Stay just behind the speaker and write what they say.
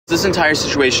This entire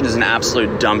situation is an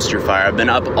absolute dumpster fire. I've been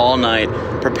up all night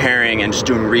preparing and just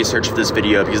doing research for this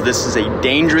video because this is a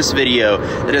dangerous video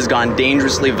that has gone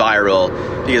dangerously viral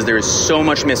because there is so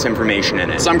much misinformation in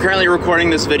it. So I'm currently recording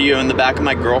this video in the back of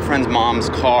my girlfriend's mom's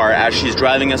car as she's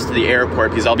driving us to the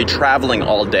airport because I'll be traveling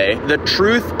all day. The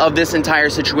truth of this entire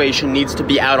situation needs to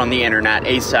be out on the internet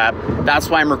ASAP. That's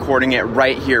why I'm recording it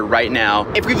right here, right now.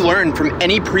 If we've learned from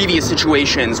any previous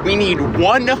situations, we need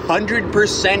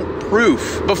 100%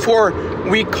 proof before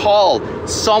we call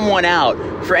someone out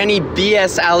for any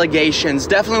BS allegations.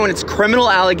 Definitely when it's criminal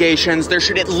allegations, there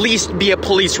should at least be a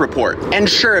police report. And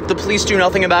sure, if the police do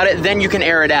nothing about it, then you can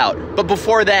air it out. But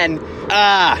before then,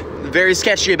 very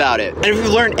sketchy about it. And if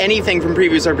we've learned anything from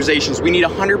previous accusations, we need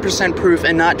 100% proof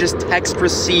and not just text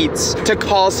receipts to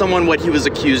call someone what he was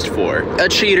accused for. A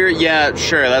cheater, yeah,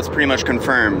 sure, that's pretty much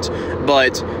confirmed.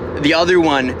 But the other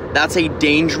one, that's a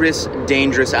dangerous,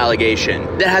 dangerous allegation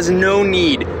that has no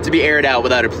need to be aired out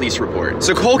without a police report.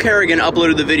 So Cole Carrigan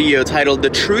uploaded the video titled "The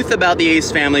Truth About the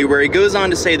Ace Family," where he goes on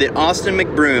to say that Austin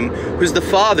McBroom, who's the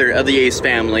father of the Ace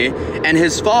family, and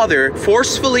his father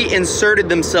forcefully inserted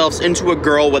themselves into a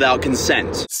girl without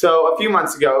consent. So a few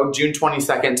months ago, June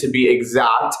 22nd to be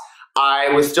exact, I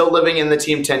was still living in the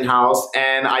Team 10 house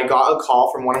and I got a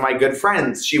call from one of my good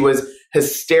friends. She was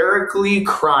hysterically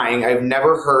crying. I've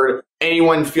never heard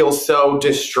anyone feel so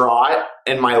distraught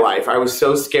in my life. I was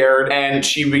so scared, and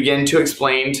she began to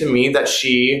explain to me that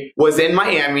she was in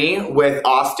Miami with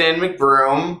Austin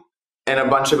McBroom and a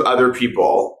bunch of other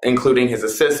people, including his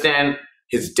assistant,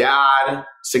 his dad,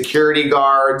 security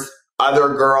guards, other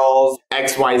girls.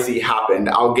 XYZ happened.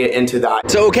 I'll get into that.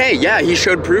 So okay, yeah, he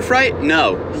showed proof, right?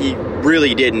 No, he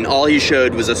really didn't. All he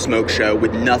showed was a smoke show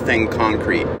with nothing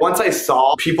concrete. Once I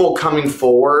saw people coming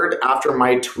forward after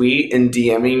my tweet and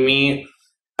DMing me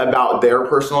about their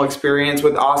personal experience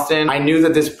with Austin, I knew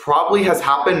that this probably has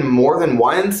happened more than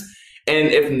once. And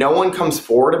if no one comes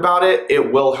forward about it,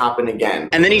 it will happen again.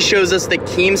 And then he shows us that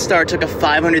Keemstar took a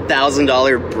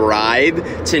 $500,000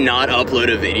 bribe to not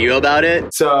upload a video about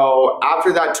it. So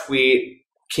after that tweet,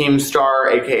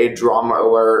 Keemstar, aka Drama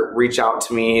Alert, reached out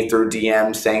to me through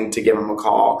DM saying to give him a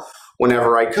call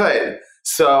whenever I could.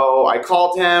 So I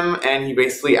called him and he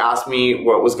basically asked me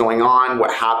what was going on,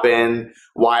 what happened,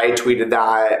 why I tweeted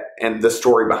that, and the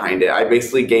story behind it. I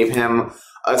basically gave him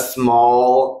a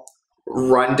small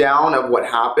rundown of what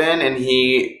happened, and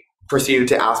he proceeded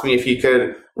to ask me if he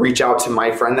could reach out to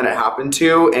my friend that it happened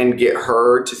to and get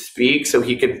her to speak so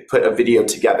he could put a video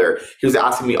together. He was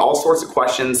asking me all sorts of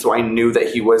questions, so I knew that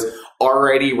he was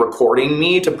already recording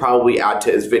me to probably add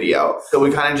to his video. So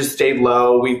we kind of just stayed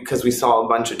low because we saw a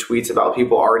bunch of tweets about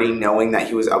people already knowing that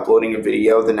he was uploading a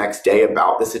video the next day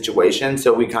about the situation.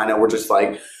 So we kind of were just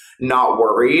like, not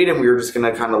worried, and we were just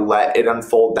gonna kind of let it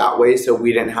unfold that way so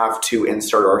we didn't have to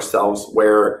insert ourselves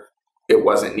where it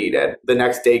wasn't needed. The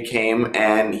next day came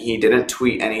and he didn't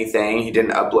tweet anything, he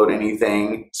didn't upload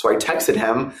anything. So I texted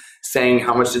him saying,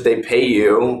 how much did they pay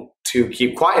you to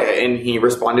keep quiet? And he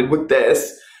responded with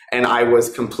this, and I was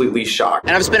completely shocked.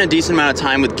 And I've spent a decent amount of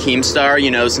time with Keemstar,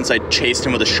 you know, since I chased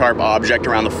him with a sharp object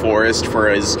around the forest for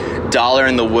his Dollar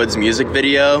in the Woods music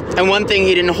video. And one thing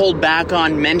he didn't hold back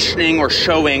on mentioning or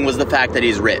showing was the fact that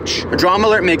he's rich. Drama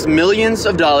Alert makes millions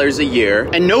of dollars a year,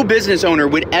 and no business owner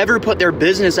would ever put their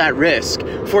business at risk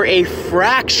for a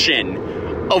fraction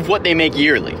of what they make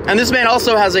yearly. And this man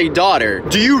also has a daughter.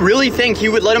 Do you really think he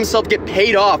would let himself get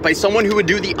paid off by someone who would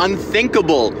do the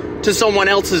unthinkable to someone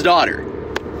else's daughter?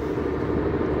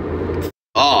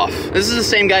 Off. This is the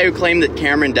same guy who claimed that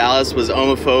Cameron Dallas was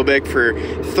homophobic for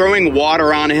throwing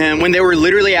water on him when they were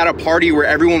literally at a party where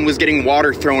everyone was getting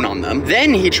water thrown on them.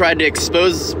 Then he tried to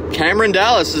expose Cameron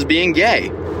Dallas as being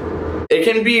gay. It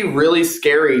can be really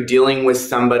scary dealing with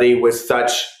somebody with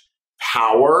such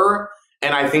power,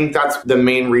 and I think that's the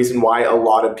main reason why a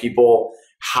lot of people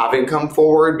haven't come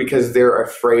forward, because they're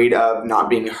afraid of not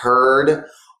being heard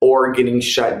or getting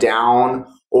shut down,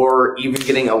 or even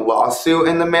getting a lawsuit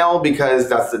in the mail, because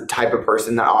that's the type of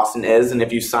person that Austin is. And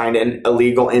if you signed an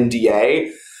illegal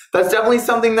NDA, that's definitely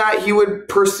something that he would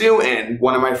pursue in.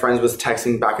 One of my friends was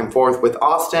texting back and forth with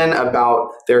Austin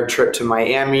about their trip to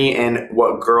Miami and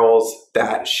what girls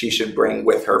that she should bring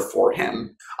with her for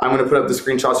him. I'm gonna put up the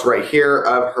screenshots right here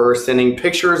of her sending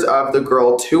pictures of the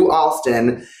girl to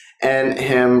Austin and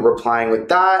him replying with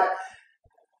that.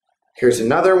 Here's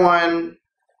another one.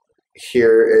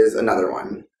 Here is another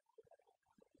one.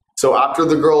 So after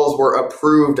the girls were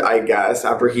approved, I guess,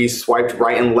 after he swiped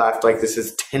right and left like this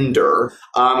is Tinder,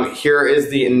 here is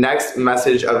the next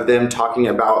message of them talking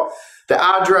about the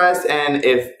address and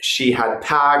if she had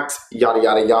packed, yada,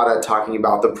 yada, yada, talking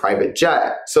about the private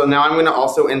jet. So now I'm gonna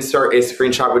also insert a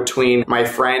screenshot between my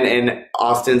friend and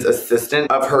Austin's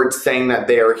assistant of her saying that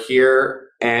they are here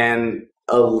and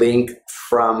a link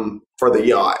for the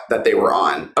yacht that they were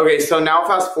on. Okay, so now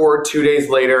fast forward 2 days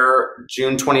later,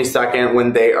 June 22nd,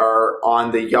 when they are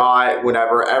on the yacht,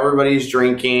 whenever everybody's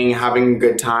drinking, having a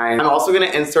good time. I'm also gonna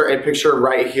insert a picture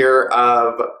right here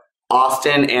of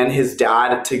Austin and his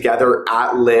dad together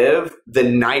at Live the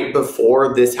night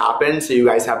before this happened, so you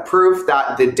guys have proof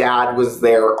that the dad was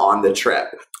there on the trip.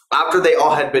 After they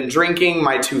all had been drinking,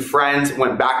 my two friends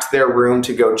went back to their room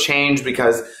to go change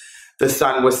because the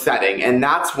sun was setting, and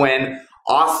that's when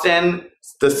Austin,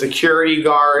 the security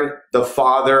guard, the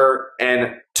father,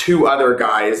 and two other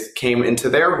guys came into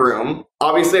their room.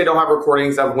 Obviously, I don't have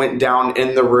recordings that went down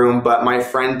in the room, but my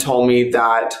friend told me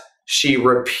that she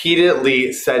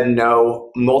repeatedly said no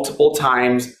multiple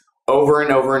times, over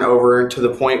and over and over, to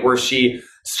the point where she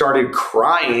started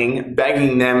crying,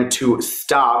 begging them to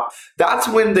stop. That's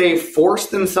when they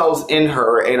forced themselves in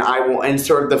her, and I will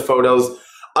insert the photos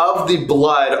of the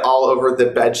blood all over the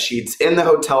bed sheets in the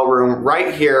hotel room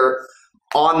right here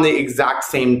on the exact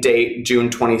same date, June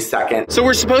 22nd. So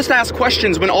we're supposed to ask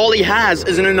questions when all he has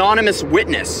is an anonymous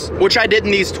witness, which I did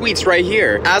in these tweets right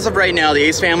here. As of right now, the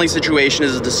Ace family situation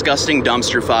is a disgusting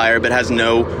dumpster fire, but has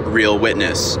no real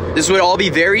witness. This would all be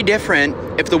very different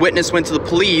if the witness went to the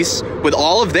police with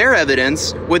all of their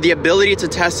evidence, with the ability to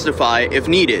testify if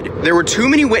needed. There were too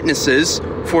many witnesses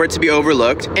for it to be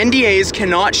overlooked. NDAs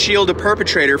cannot shield a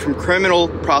perpetrator from criminal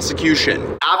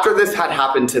prosecution. After this had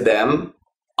happened to them,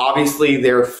 obviously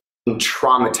they're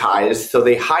traumatized, so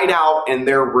they hide out in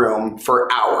their room for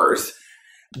hours.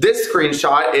 This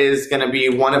screenshot is going to be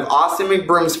one of Austin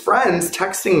McBroom's friends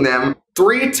texting them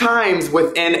 3 times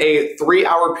within a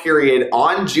 3-hour period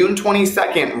on June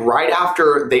 22nd, right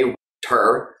after they raped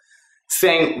her,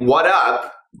 saying, "What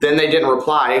up?" Then they didn't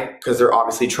reply because they're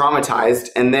obviously traumatized.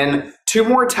 And then 2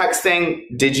 more texts saying,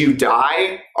 "Did you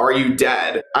die? Are you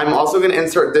dead?" I'm also going to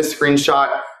insert this screenshot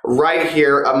right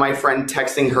here of my friend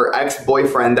texting her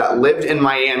ex-boyfriend that lived in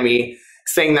Miami,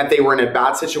 saying that they were in a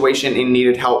bad situation and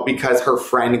needed help because her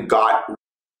friend got raped.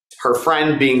 Her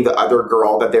friend being the other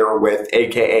girl that they were with,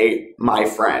 aka my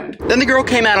friend. Then the girl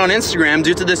came out on Instagram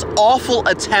due to this awful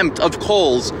attempt of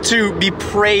Cole's to be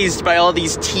praised by all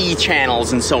these tea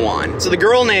channels and so on. So the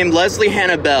girl named Leslie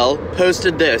Hannah Bell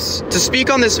posted this. To speak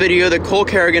on this video that Cole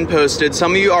Carrigan posted,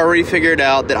 some of you already figured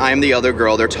out that I am the other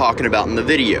girl they're talking about in the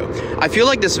video. I feel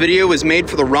like this video was made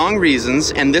for the wrong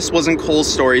reasons and this wasn't Cole's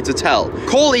story to tell.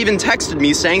 Cole even texted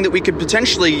me saying that we could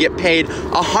potentially get paid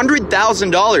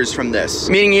 $100,000 from this,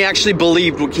 meaning he actually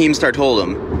believed what Keemstar told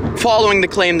him. Following the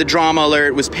claim, the drama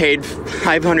alert was paid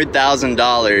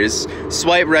 $500,000.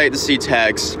 Swipe right to see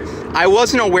text. I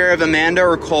wasn't aware if Amanda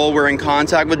or Cole were in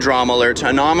contact with Drama Alert to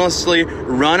anonymously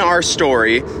run our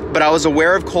story, but I was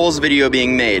aware of Cole's video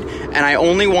being made, and I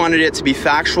only wanted it to be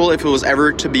factual if it was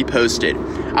ever to be posted.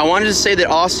 I wanted to say that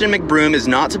Austin McBroom is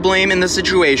not to blame in the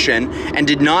situation and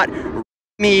did not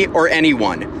me or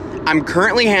anyone. I'm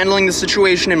currently handling the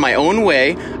situation in my own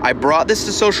way. I brought this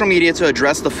to social media to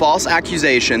address the false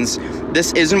accusations.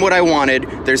 This isn't what I wanted.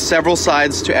 There's several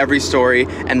sides to every story,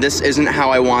 and this isn't how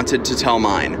I wanted to tell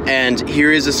mine. And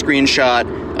here is a screenshot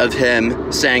of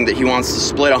him saying that he wants to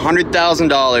split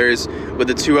 $100,000 with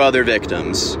the 2 other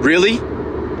victims. Really?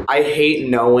 I hate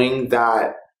knowing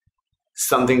that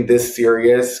something this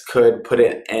serious could put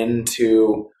an end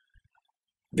to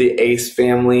the Ace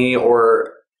family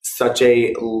or such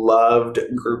a loved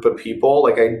group of people.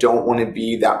 Like, I don't want to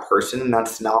be that person, and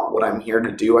that's not what I'm here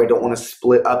to do. I don't want to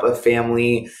split up a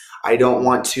family. I don't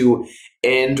want to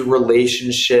end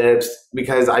relationships,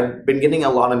 because I've been getting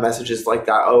a lot of messages like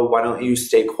that. Oh, why don't you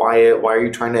stay quiet? Why are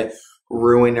you trying to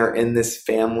ruin or end this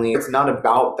family? It's not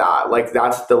about that. Like,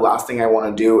 that's the last thing I want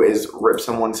to do, is rip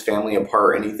someone's family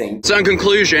apart or anything. So in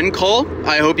conclusion, Cole,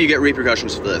 I hope you get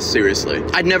repercussions for this, seriously.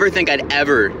 I'd never think I'd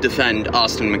ever defend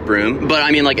Austin McBroom, but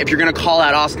I mean, like, if you're gonna call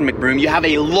out Austin McBroom, you have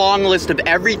a long list of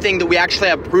everything that we actually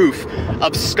have proof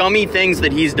of scummy things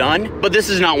that he's done, but this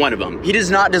is not one of them. He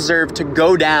does not deserve to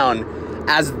go down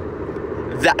as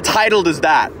that titled as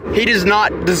that. He does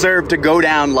not deserve to go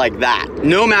down like that.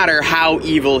 No matter how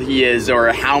evil he is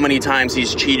or how many times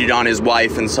he's cheated on his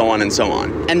wife and so on and so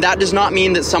on. And that does not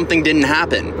mean that something didn't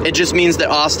happen. It just means that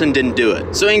Austin didn't do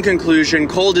it. So in conclusion,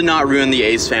 Cole did not ruin the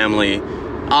Ace family.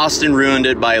 Austin ruined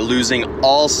it by losing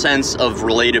all sense of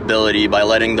relatability, by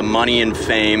letting the money and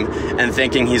fame and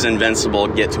thinking he's invincible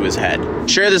get to his head.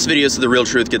 Share this video so the real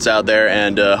truth gets out there,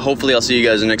 and hopefully I'll see you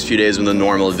guys in the next few days with a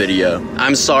normal video.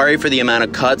 I'm sorry for the amount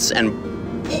of cuts and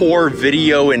poor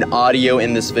video and audio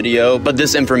in this video, but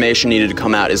this information needed to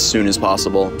come out as soon as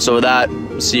possible. So with that,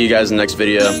 see you guys in the next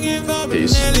video.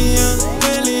 Peace.